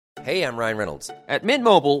Hey, I'm Ryan Reynolds. At Mint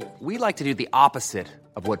Mobile, we like to do the opposite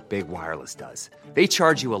of what Big Wireless does. They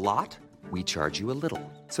charge you a lot, we charge you a little.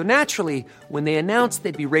 So naturally, when they announced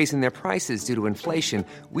they'd be raising their prices due to inflation,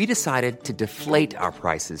 we decided to deflate our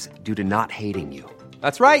prices due to not hating you.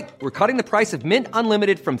 That's right. We're cutting the price of Mint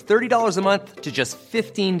Unlimited from $30 a month to just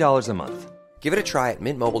 $15 a month. Give it a try at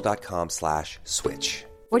mintmobile.com/switch.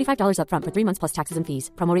 $45 up front for 3 months plus taxes and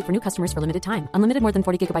fees. Promo rate for new customers for limited time. Unlimited more than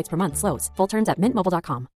 40 gigabytes per month. Slows full terms at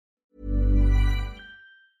mintmobile.com.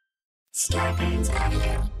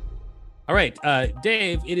 All right,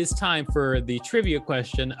 Dave, it is time for the trivia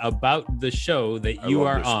question about the show that you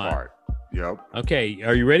are on. Part. Yep. Okay,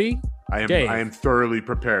 are you ready? I am thoroughly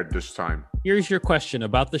prepared this time. Here's your question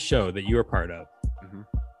about the show that you are part of.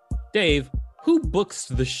 Dave, who books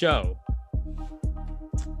the show?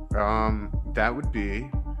 That would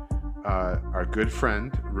be our good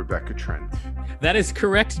friend Rebecca Trent. That is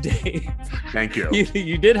correct, Dave. Thank you.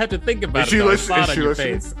 You did have to think about it. Is she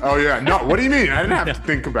listening? Oh yeah. No. What do you mean? I didn't have to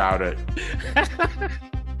think about it.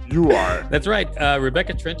 You are. That's right.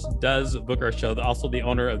 Rebecca Trent does book our show. Also the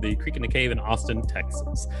owner of the Creek in the Cave in Austin,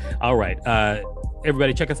 Texas. All right.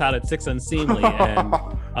 Everybody check us out at Six Unseemly and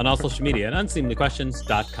on all social media at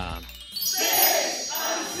unseemlyquestions.com.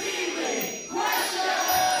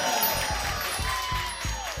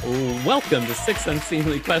 Welcome to Six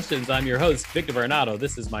Unseemly Questions. I'm your host, Victor Varnado.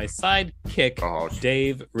 This is my sidekick,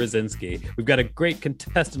 Dave Rosinski. We've got a great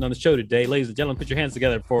contestant on the show today. Ladies and gentlemen, put your hands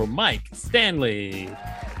together for Mike Stanley.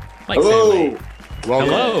 Hello. Stanley.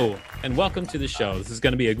 Hello, and welcome to the show. This is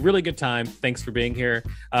going to be a really good time. Thanks for being here.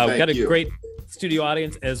 We've got a great studio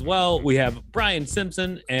audience as well. We have Brian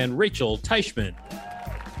Simpson and Rachel Teichman.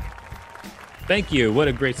 Thank you. What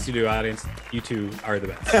a great studio audience. You two are the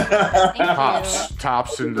best.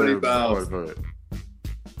 Tops in the...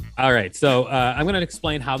 All right. So I'm going to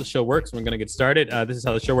explain how the show works. We're going to get started. This is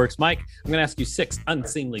how the show works. Mike, I'm going to ask you 6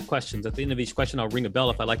 unseemly questions. At the end of each question, I'll ring a bell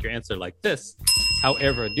if I like your answer like this.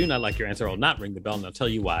 However, I do not like your answer, I'll not ring the bell, and I'll tell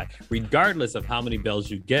you why. Regardless of how many bells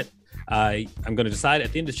you get, I'm going to decide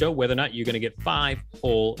at the end of the show whether or not you're going to get $5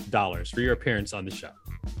 whole for your appearance on the show.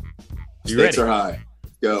 You Stakes ready? are high.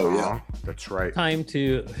 Go, yeah. That's right. Time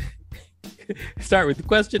to start with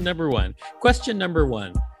question number 1. Question number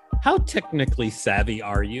 1. How technically savvy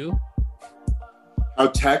are you? How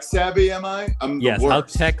tech savvy am I? Yes, how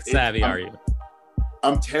tech savvy are you?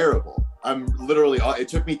 I'm terrible. I'm literally, it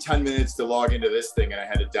took me 10 minutes to log into this thing and I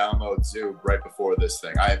had to download Zoom right before this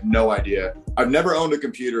thing. I have no idea. I've never owned a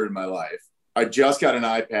computer in my life. I just got an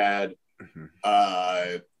iPad.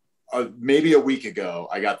 Maybe a week ago,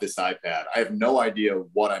 I got this iPad. I have no idea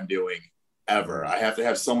what I'm doing ever. I have to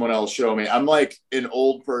have someone else show me. I'm like an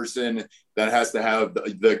old person that has to have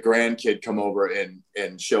the grandkid come over and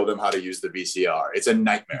show them how to use the VCR. It's a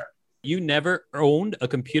nightmare. You never owned a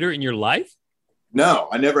computer in your life? No,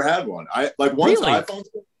 I never had one. Once Really?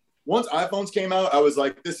 iPhones came out, I was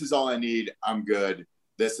like, this is all I need. I'm good.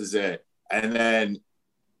 This is it. And then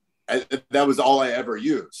that was all I ever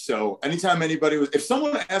used. So anytime if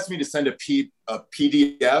someone asked me to send a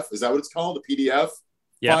PDF, is that what it's called? A PDF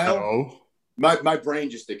file? No. My brain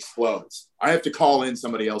just explodes. I have to call in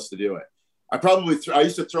somebody else to do it. I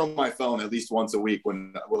used to throw my phone at least once a week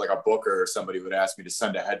when like a booker or somebody would ask me to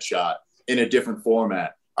send a headshot in a different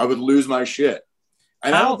format. I would lose my shit.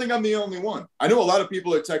 And I don't think I'm the only one. I know a lot of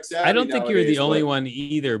people are tech savvy. I don't think you're the only one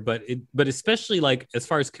either, but especially like as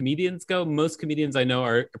far as comedians go, most comedians I know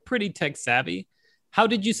are pretty tech savvy. How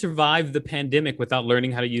did you survive the pandemic without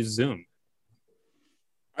learning how to use Zoom?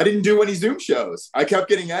 I didn't do any Zoom shows. I kept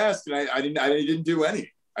getting asked, and I didn't do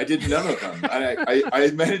any. I did none of them.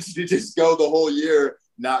 I managed to just go the whole year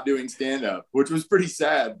not doing stand-up, which was pretty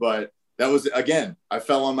sad, but that was, again, I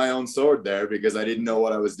fell on my own sword there because I didn't know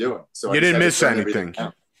what I was doing. So you didn't miss anything.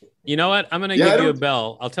 You know what? I'm going to give you a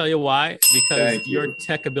bell. I'll tell you why. Because your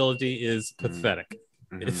tech ability is pathetic.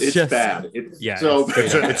 It's just bad.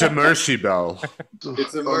 It's a mercy bell.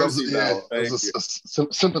 It's a mercy bell. It's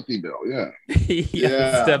a sympathy bell. Yeah.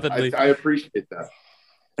 Yes, definitely. I appreciate that.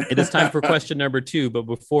 It is time for question number 2. But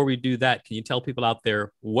before we do that, can you tell people out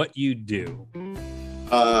there what you do?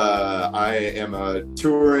 I am a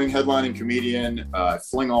touring, headlining comedian. I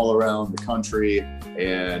fling all around the country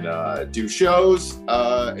and do shows,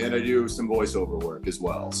 and I do some voiceover work as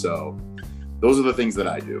well. So those are the things that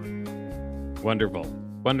I do.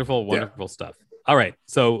 Wonderful stuff. All right,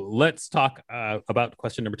 so let's talk about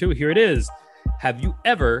question number 2. Here it is. Have you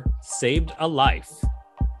ever saved a life?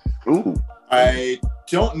 Ooh. I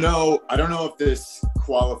don't know. I don't know if this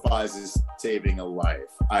qualifies as saving a life.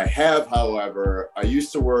 I have, however, I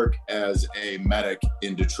used to work as a medic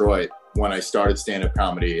in Detroit when I started stand-up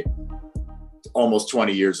comedy almost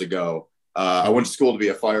 20 years ago. I went to school to be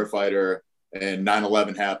a firefighter, and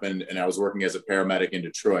 9/11 happened, and I was working as a paramedic in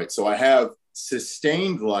Detroit. So I have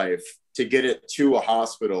sustained life to get it to a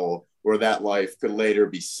hospital where that life could later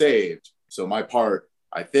be saved. So my part,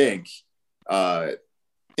 I think,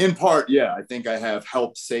 in part, yeah, I think I have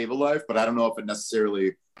helped save a life, but I don't know if it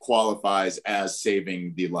necessarily qualifies as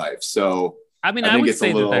saving the life. So I mean, I would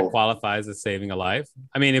say that qualifies as saving a life.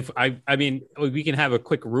 I mean, we can have a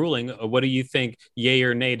quick ruling. What do you think? Yay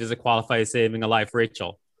or nay? Does it qualify as saving a life,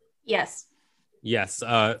 Rachel? Yes. Yes.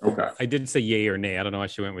 Okay. I didn't say yay or nay. I don't know why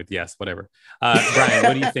she went with yes, whatever. Brian,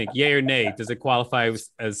 what do you think? Yay or nay? Does it qualify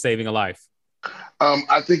as saving a life?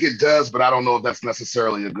 I think it does, but I don't know if that's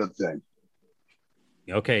necessarily a good thing.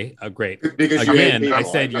 Okay, great. Because again, I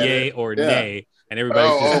said yay or nay, and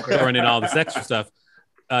everybody's just throwing in all this extra stuff.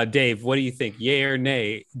 Dave, what do you think? Yay or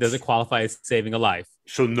nay? Does it qualify as saving a life?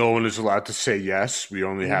 So no one is allowed to say yes. We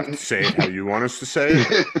only have to say it how you want us to say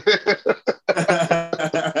it.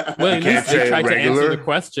 Well, at least they tried to answer the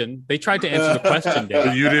question. They tried to answer the question, Dave.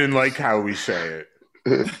 But you didn't like how we say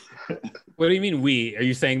it. What do you mean we? Are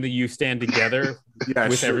you saying that you stand together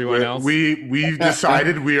with everyone else? We've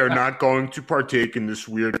decided we are not going to partake in this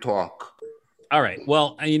weird talk. All right.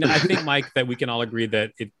 Well, I think, Mike, that we can all agree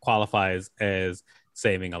that it qualifies as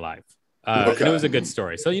saving a life. Okay. It was a good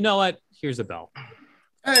story. So you know what? Here's a bell.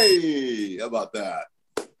 Hey, how about that?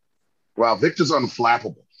 Wow, Victor's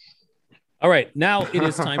unflappable. All right. Now it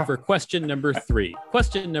is time for question number 3.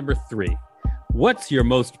 Question number 3. What's your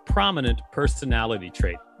most prominent personality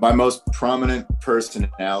trait? My most prominent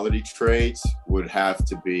personality trait would have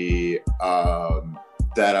to be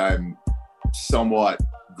that I'm somewhat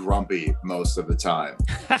grumpy most of the time.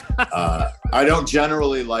 I don't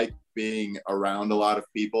generally like being around a lot of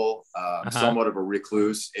people. I'm somewhat of a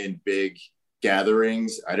recluse in big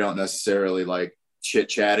gatherings. I don't necessarily like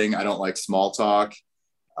chit-chatting. I don't like small talk.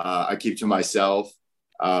 I keep to myself.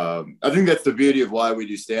 I think that's the beauty of why we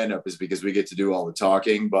do stand-up, is because we get to do all the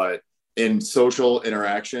talking. But in social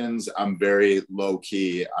interactions, I'm very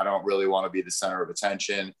low-key. I don't really want to be the center of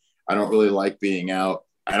attention. I don't really like being out.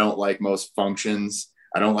 I don't like most functions.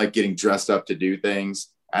 I don't like getting dressed up to do things.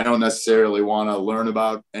 I don't necessarily want to learn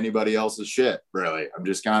about anybody else's shit, really. I'm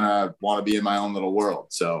just kind of want to be in my own little world.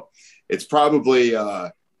 So it's probably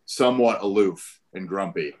somewhat aloof and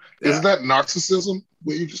grumpy. Yeah. Isn't that narcissism,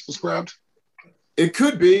 what you just described? It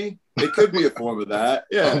could be. It could be a form of that.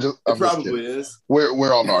 Yeah, it probably is.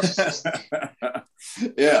 We're all narcissists.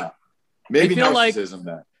 Yeah. Maybe narcissism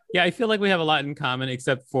then. Yeah, I feel like we have a lot in common,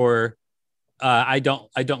 except for I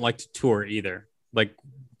don't like to tour either. Like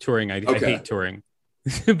touring, I hate touring.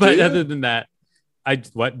 But other than that,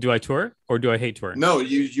 do I tour or do I hate touring? No,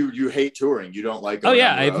 you hate touring. You don't like. Oh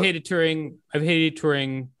yeah, I've hated touring. I've hated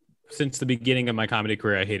touring since the beginning of my comedy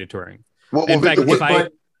career. I hated touring. Well, in fact,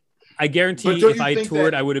 I guarantee if I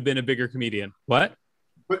toured, I would have been a bigger comedian. What?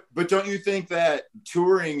 But don't you think that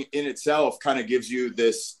touring in itself kind of gives you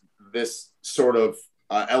this sort of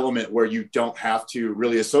element where you don't have to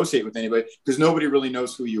really associate with anybody, because nobody really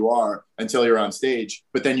knows who you are until you're on stage,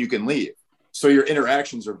 but then you can leave. So your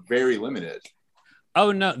interactions are very limited.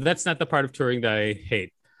 Oh, no, that's not the part of touring that I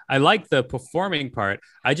hate. I like the performing part.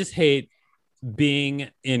 I just hate being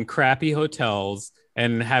in crappy hotels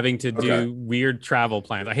and having to do weird travel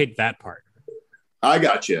plans. I hate that part. I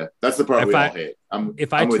got you. That's the part we all hate.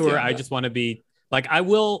 If I tour, I just want to be like, I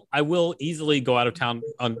will easily go out of town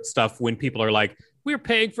on stuff when people are like, we're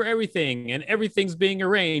paying for everything and everything's being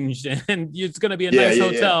arranged and it's going to be a nice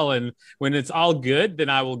hotel. Yeah. And when it's all good, then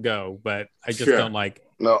I will go. But I just don't like.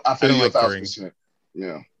 No, I feel you like 1,000%.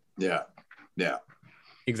 Yeah.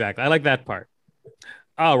 Exactly. I like that part.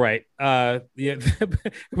 All right. We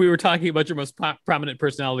were talking about your most prominent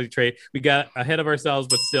personality trait. We got ahead of ourselves,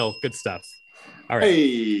 but still good stuff. All right.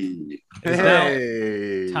 Hey.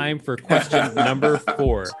 Now time for question number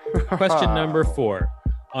 4. Question number 4.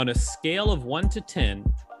 On a scale of 1 to 10,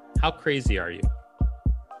 how crazy are you?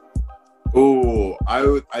 Oh,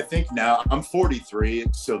 I think now I'm 43,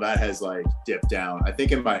 so that has like dipped down. I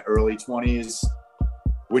think in my early 20s,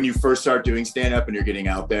 when you first start doing stand-up and you're getting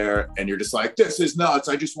out there and you're just like, this is nuts.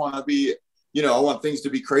 I just want to be, I want things to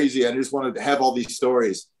be crazy. I just want to have all these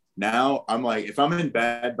stories. Now I'm like, if I'm in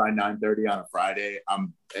bed by 9:30 on a Friday,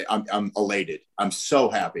 I'm elated. I'm so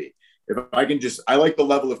happy. If I can I like the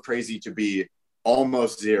level of crazy to be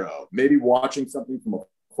almost zero. Maybe watching something from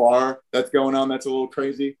afar that's going on that's a little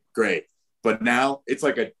crazy, great. But now it's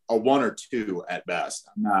like a 1 or 2 at best.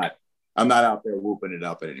 I'm not out there whooping it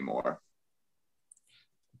up anymore.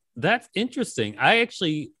 That's interesting. I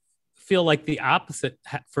actually feel like the opposite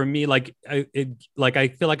for me. Like I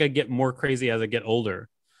feel like I get more crazy as I get older.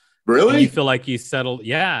 Really? You feel like you settled?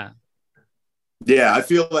 Yeah. Yeah, I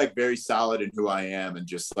feel like very solid in who I am, and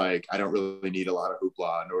just like I don't really need a lot of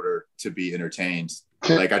hoopla in order to be entertained.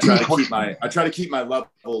 Like I try to keep my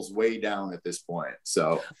levels way down at this point.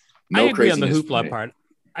 So I no agree on the craziness for hoopla me. part.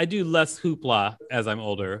 I do less hoopla as I'm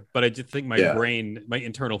older, but I just think my Yeah. brain, my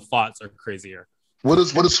internal thoughts are crazier. What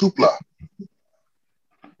is hoopla?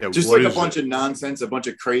 Yeah, Just what like a is bunch it? of nonsense, a bunch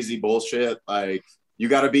of crazy bullshit. Like you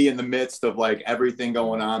got to be in the midst of like everything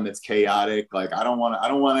going on that's chaotic. Like I don't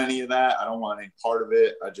want any of that. I don't want any part of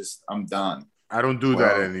it. I'm done. I don't do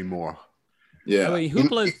that anymore. Yeah. I mean,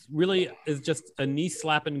 hoopla is just a knee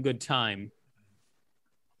slapping good time.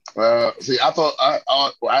 See,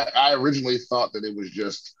 I originally thought that it was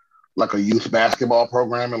just like a youth basketball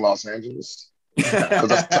program in Los Angeles.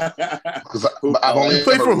 Because I've only You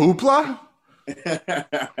play for Hoopla?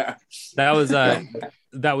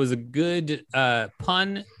 That was a good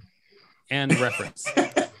pun and reference.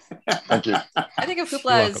 Thank you. I think of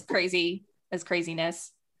hoopla as crazy, as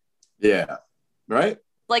craziness. Yeah. Right?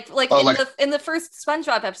 Like in the first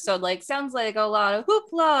SpongeBob episode, like sounds like a lot of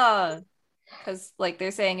hoopla. Because like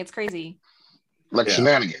they're saying it's crazy. Like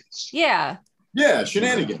shenanigans. Yeah. Yeah,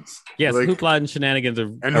 shenanigans. Yes, Like- hoopla and shenanigans are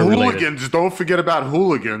And are related. hooligans. Don't forget about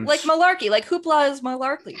hooligans. Like malarkey. Like hoopla is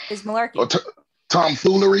malarkey. Or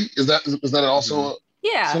tomfoolery, is that also a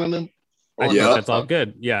Yeah. synonym? I Or think Yeah. that's all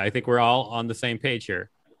good. Yeah, I think we're all on the same page here.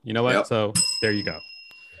 You know what? Yep. So there you go.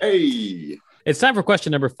 Hey. It's time for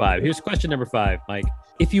question number 5. Here's question number 5, Mike.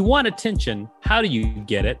 If you want attention, how do you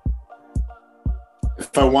get it?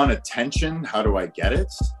 If I want attention, how do I get it?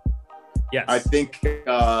 Yes. I think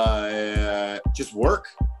just work.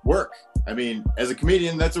 I mean, as a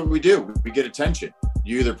comedian, that's what we do. We get attention.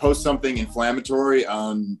 You either post something inflammatory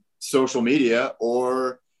on social media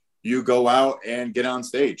or you go out and get on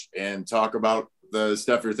stage and talk about the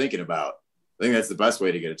stuff you're thinking about. I think that's the best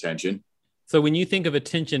way to get attention. So when you think of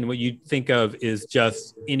attention, what you think of is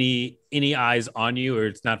just any eyes on you, or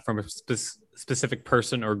it's not from a specific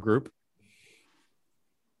person or group?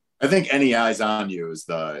 I think any eyes on you is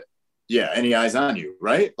any eyes on you,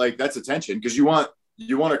 right? Like that's attention because you want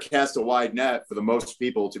to cast a wide net for the most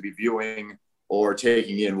people to be viewing or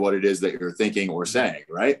taking in what it is that you're thinking or saying,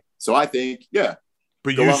 right? So I think, yeah.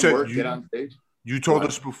 But Go you out and said work, get on stage. you told What?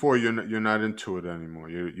 us before you're not into it anymore.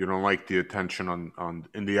 You don't like the attention on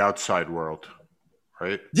in the outside world,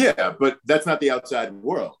 right? Yeah, but that's not the outside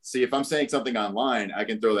world. See, if I'm saying something online, I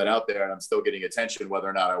can throw that out there and I'm still getting attention whether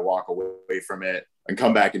or not I walk away from it and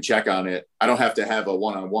come back and check on it. I don't have to have a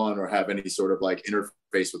one-on-one or have any sort of like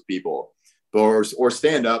interface with people. Or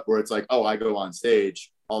stand up where it's like, oh, I go on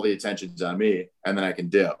stage, all the attention's on me, and then I can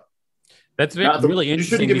dip. That's really You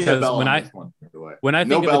shouldn't interesting give me a because bell when on I this one, by the way. when I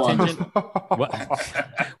No think bell of on this attention,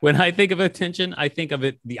 when I think of attention, I think of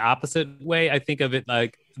it the opposite way. I think of it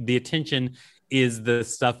like the attention is the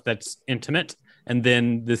stuff that's intimate, and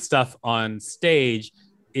then the stuff on stage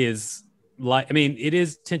is like, I mean, it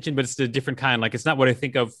is tension, but it's a different kind. Like it's not what I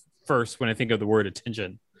think of first when I think of the word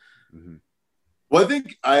attention. Mm-hmm. Well, I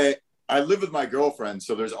think I live with my girlfriend,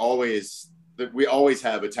 so we always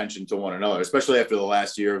have attention to one another, especially after the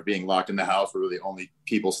last year of being locked in the house where we're the only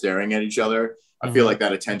people staring at each other. I feel like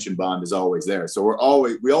that attention bond is always there.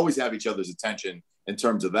 So we always have each other's attention in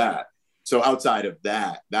terms of that. So outside of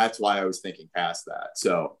that, that's why I was thinking past that.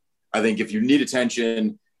 So I think if you need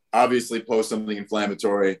attention, obviously post something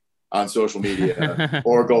inflammatory on social media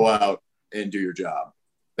or go out and do your job.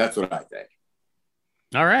 That's what I think.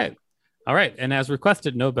 All right. And as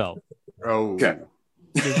requested, no bell. Oh, Okay.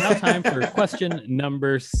 It is now time for question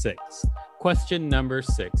number 6. Question number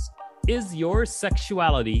 6. Is your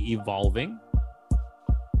sexuality evolving?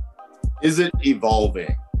 Is it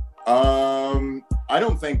evolving? I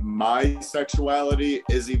don't think my sexuality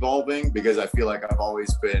is evolving because I feel like I've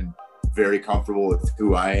always been very comfortable with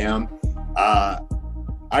who I am.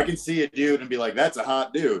 I can see a dude and be like, that's a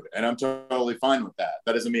hot dude. And I'm totally fine with that.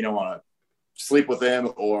 That doesn't mean I want to sleep with him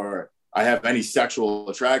or I have any sexual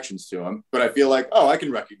attractions to him. But I feel like, oh, I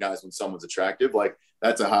can recognize when someone's attractive. Like,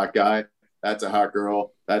 that's a hot guy. That's a hot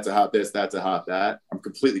girl. That's a hot this. That's a hot that. I'm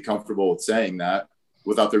completely comfortable with saying that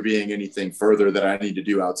without there being anything further that I need to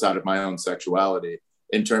do outside of my own sexuality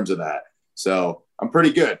in terms of that. So I'm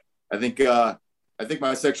pretty good. I think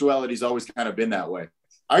my sexuality's always kind of been that way.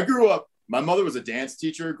 I grew up, my mother was a dance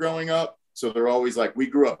teacher growing up. So they're always like, we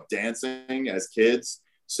grew up dancing as kids.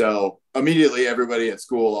 So immediately everybody at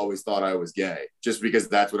school always thought I was gay just because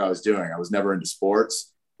that's what I was doing. I was never into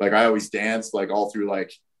sports. Like I always danced like all through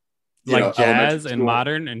like jazz and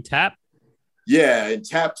modern and tap. Yeah, and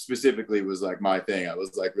tap specifically was like my thing. I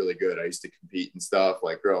was like really good. I used to compete and stuff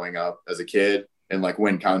like growing up as a kid and like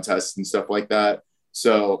win contests and stuff like that.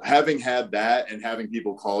 So having had that and having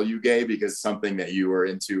people call you gay because something that you were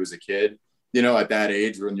into as a kid, you know, at that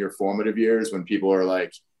age, when your formative years, when people are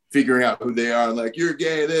like figuring out who they are and like, you're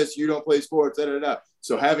gay, this, you don't play sports, da, da, da.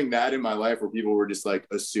 So having that in my life where people were just like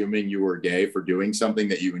assuming you were gay for doing something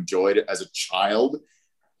that you enjoyed as a child,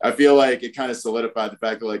 I feel like it kind of solidified the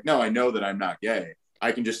fact that like, no, I know that I'm not gay.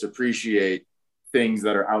 I can just appreciate things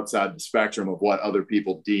that are outside the spectrum of what other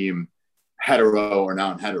people deem hetero or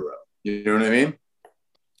non-hetero. You know what I mean?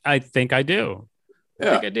 I think I do. Yeah.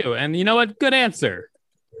 I think I do. And you know what? Good answer.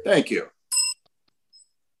 Thank you.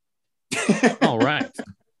 All right.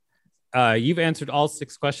 You've answered all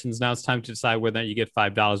 6 questions. Now it's time to decide whether or not you get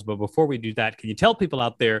 $5. But before we do that, can you tell people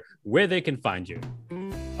out there where they can find you?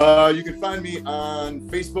 You can find me on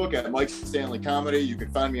Facebook at Mike Stanley Comedy. You can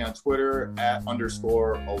find me on Twitter at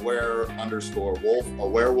 _aware_wolf, a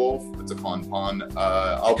werewolf. It's a fun pun.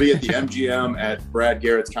 I'll be at the MGM at Brad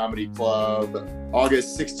Garrett's Comedy Club,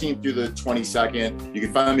 August 16th through the 22nd. You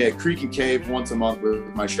can find me at Creek and Cave once a month with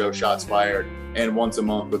my show Shots Fired, and once a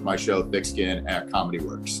month with my show Thick Skin at Comedy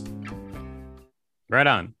Works. Right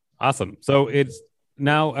on. Awesome. So it's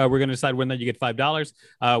now we're going to decide whether you get $5.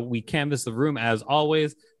 We canvass the room as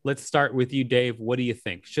always. Let's start with you, Dave. What do you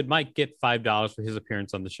think? Should Mike get $5 for his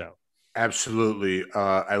appearance on the show? Absolutely.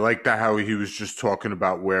 I like that how he was just talking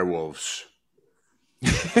about werewolves.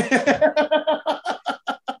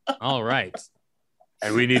 All right.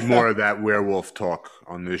 And we need more of that werewolf talk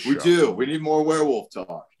on this show. We do. We need more werewolf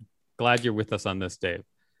talk. Glad you're with us on this, Dave.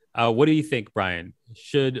 What do you think, Brian?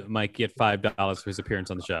 Should Mike get $5 for his appearance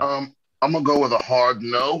on the show? I'm gonna go with a hard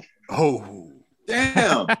no. Oh,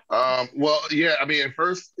 damn. Well, yeah. I mean, at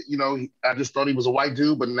first, you know, I just thought he was a white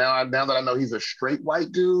dude, but now that I know he's a straight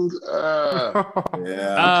white dude, Yeah. Oh,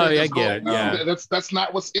 yeah, I get it. Yeah, that's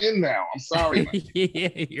not what's in now. I'm sorry. yeah,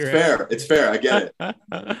 you're It's fair. It's fair. I get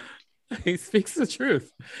it. He speaks the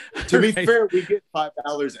truth. To be Right. fair, we get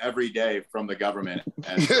 $5 every day from the government.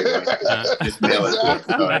 And just mail it.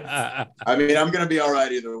 I mean, I'm going to be all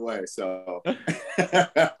right either way. So,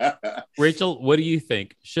 Rachel, what do you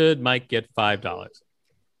think? Should Mike get $5?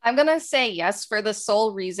 I'm going to say yes for the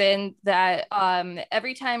sole reason that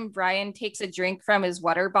every time Brian takes a drink from his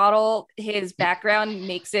water bottle, his background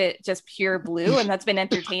makes it just pure blue. And that's been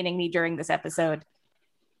entertaining me during this episode.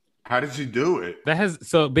 how does he do it? That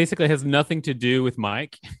has nothing to do with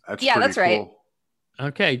Mike. That's Yeah, pretty that's right. cool.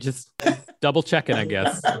 Okay, just double checking, I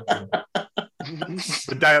guess.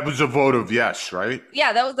 But that was a vote of yes, right?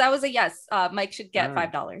 Yeah, that was a yes. Mike should get All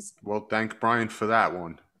right. $5. Well, thank Brian for that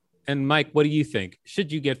one. And Mike, what do you think?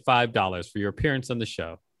 Should you get $5 for your appearance on the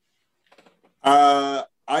show? I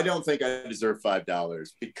don't think I deserve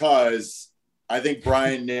 $5 because I think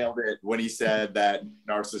Brian nailed it when he said that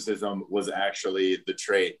narcissism was actually the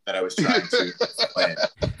trait that I was trying to explain.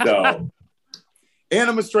 So, and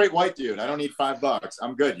I'm a straight white dude. I don't need $5.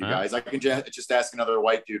 I'm good, you guys. I can just ask another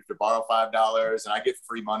white dude to borrow $5, and I get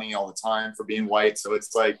free money all the time for being white. So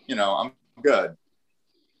it's like, you know, I'm good.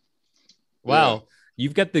 Wow,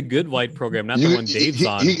 you've got the good white program, not the one Dave's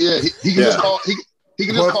on. He can just call. He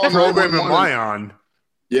can just call What program am 911. I on?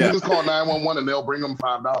 He Yeah, can just call 911 and they'll bring him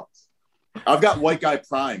 $5. I've got white guy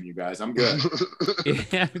prime, you guys. I'm good.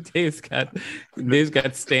 Yeah, Dave's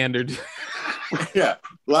got standard. Yeah.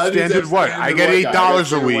 A lot of these Standard have what? standard I get white guy. $8 a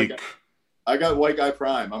standard white week. guy. I got white guy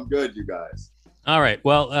prime. I'm good, you guys. All right,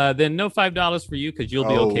 well, then no $5 for you because you'll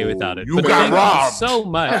be okay without it. You But got thank robbed. you so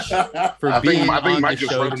much for I think being Mike on the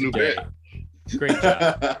just show heard a new today. bit. Great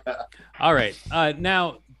job. All right,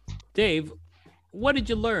 now, Dave, what did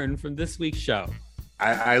you learn from this week's show?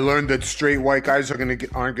 I learned that straight white guys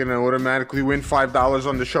aren't gonna automatically win $5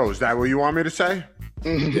 on the show. Is that what you want me to say?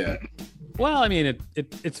 Yeah. Well, I mean,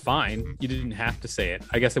 it's fine. You didn't have to say it.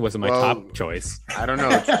 I guess it wasn't my Well, top choice. I don't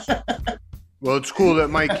know. Well, it's cool that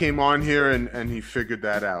Mike came on here and he figured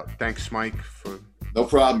that out. Thanks, Mike. No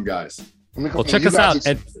problem, guys. Well, check us out.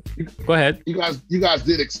 Go ahead. You guys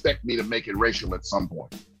did expect me to make it racial at some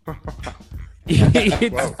point.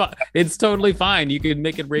 It's totally fine. You can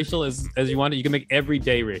make it racial as you want it. You can make every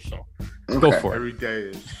day racial. Go Okay. for it. Every day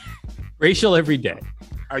is. Racial every day.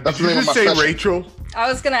 Did That's you the name of just my say session. Rachel? I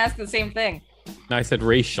was going to ask the same thing. No, I said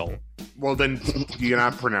racial. Well, then you're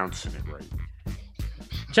not pronouncing it right.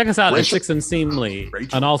 Check us out Rachel. at Six Unseemly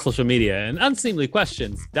Rachel. on all social media and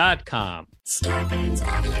unseemlyquestions.com. Scarpins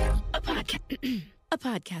Avenue, a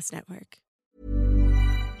podcast network.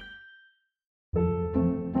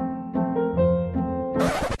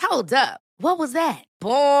 Hold up. What was that?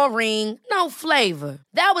 Boring. No flavor.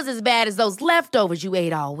 That was as bad as those leftovers you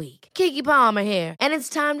ate all week. Keke Palmer here, and it's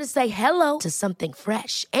time to say hello to something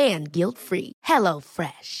fresh and guilt-free. Hello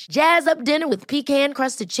Fresh. Jazz up dinner with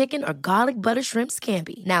pecan-crusted chicken or garlic butter shrimp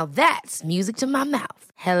scampi. Now that's music to my mouth.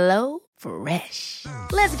 Hello Fresh.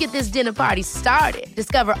 Let's get this dinner party started.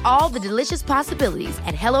 Discover all the delicious possibilities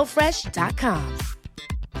at HelloFresh.com.